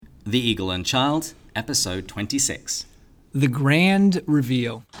The Eagle and Child, Episode 26. The Grand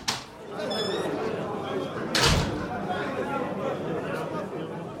Reveal.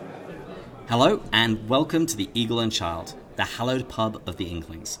 Hello, and welcome to The Eagle and Child, the hallowed pub of the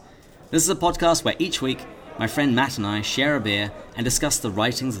Inklings. This is a podcast where each week, my friend Matt and I share a beer and discuss the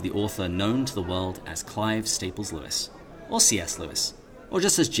writings of the author known to the world as Clive Staples Lewis, or C.S. Lewis, or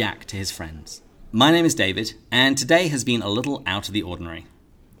just as Jack to his friends. My name is David, and today has been a little out of the ordinary.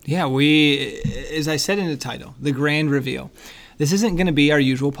 Yeah, as I said in the title, The Grand Reveal. This isn't going to be our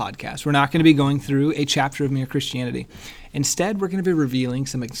usual podcast. We're not going to be going through a chapter of Mere Christianity. Instead, we're going to be revealing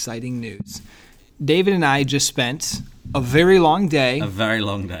some exciting news. David and I just spent a very long day. A very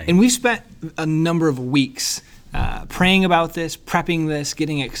long day. And we've spent a number of weeks praying about this, prepping this,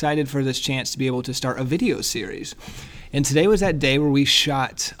 getting excited for this chance to be able to start a video series. And today was that day where we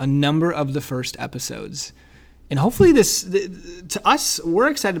shot a number of the first episodes. And hopefully to us, we're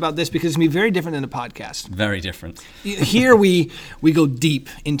excited about this because it's going to be very different than a podcast. Very different. Here we go deep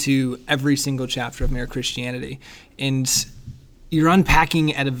into every single chapter of Mere Christianity. And you're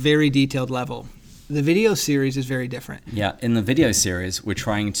unpacking at a very detailed level. The video series is very different. Yeah, in the video series, we're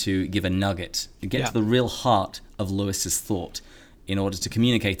trying to give a nugget, get to the real heart of Lewis's thought in order to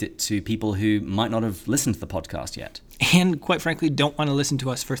communicate it to people who might not have listened to the podcast yet. And quite frankly, don't want to listen to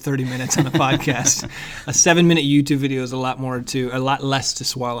us for 30 minutes on a podcast. A 7-minute YouTube video is a lot less to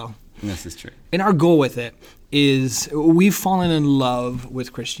swallow. This is true. And our goal with it is we've fallen in love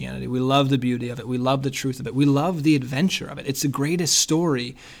with Christianity. We love the beauty of it. We love the truth of it. We love the adventure of it. It's the greatest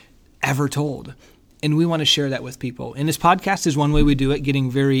story ever told. And we want to share that with people. And this podcast is one way we do it,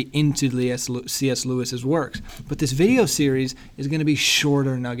 getting very into C.S. Lewis's works. But this video series is going to be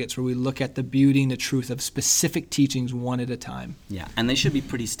shorter nuggets where we look at the beauty and the truth of specific teachings one at a time. Yeah, and they should be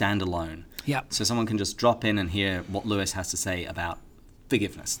pretty standalone. Yeah. So someone can just drop in and hear what Lewis has to say about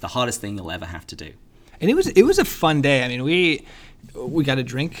forgiveness, the hardest thing you'll ever have to do. And it was a fun day. I mean, we got to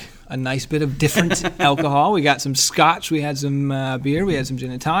drink a nice bit of different alcohol. We got some scotch. We had some beer. We had some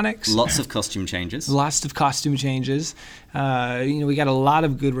gin and tonics. Lots of costume changes. We got a lot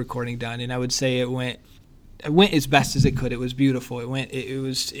of good recording done, and I would say it went as best as it could. It was beautiful. It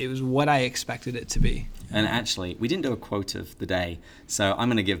was what I expected it to be. And actually, we didn't do a quote of the day, so I'm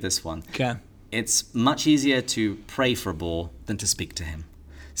going to give this one. Okay. It's much easier to pray for a boar than to speak to him.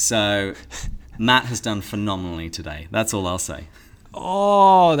 So Matt has done phenomenally today. That's all I'll say.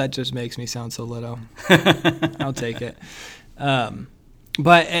 Oh, that just makes me sound so little. I'll take it.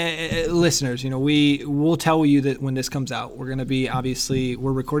 But listeners, we'll tell you that when this comes out, we're going to be, obviously,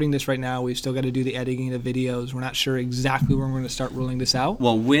 we're recording this right now. We've still got to do the editing of the videos. We're not sure exactly when we're going to start rolling this out.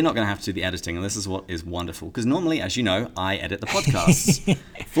 Well, we're not going to have to do the editing, and this is what is wonderful. Because normally, as you know, I edit the podcasts.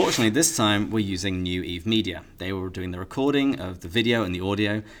 Fortunately, this time, we're using New Eve Media. They were doing the recording of the video and the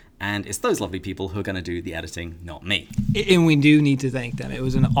audio, and it's those lovely people who are going to do the editing, not me. And we do need to thank them. It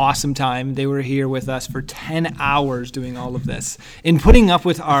was an awesome time. They were here with us for 10 hours doing all of this and putting up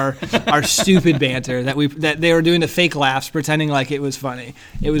with our stupid banter that they were doing the fake laughs, pretending like it was funny.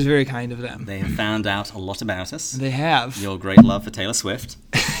 It was very kind of them. They have found out a lot about us. They have. Your great love for Taylor Swift.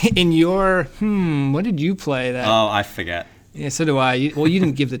 In your, what did you play that? Oh, I forget. Yeah, so do I. You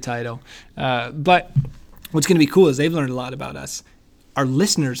didn't give the title. But what's going to be cool is they've learned a lot about us. Our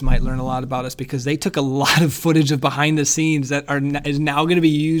listeners might learn a lot about us because they took a lot of footage of behind the scenes that is now going to be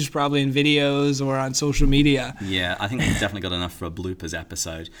used probably in videos or on social media. Yeah, I think we've definitely got enough for a bloopers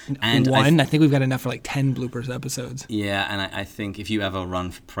episode. And I think we've got enough for like 10 bloopers episodes. Yeah, and I think if you ever run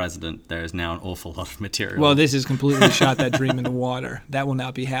for president, there is now an awful lot of material. Well, this has completely shot that dream in the water. That will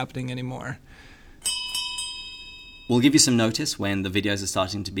not be happening anymore. We'll give you some notice when the videos are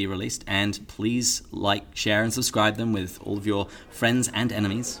starting to be released, and please like, share, and subscribe them with all of your friends and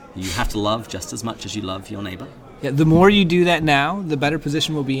enemies. You have to love just as much as you love your neighbor. Yeah, the more you do that now, the better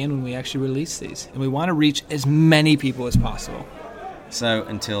position we'll be in when we actually release these. And we want to reach as many people as possible. So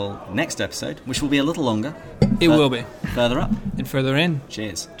until next episode, which will be a little longer. It will be. Further up. And further in.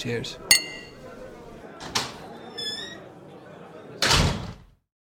 Cheers. Cheers.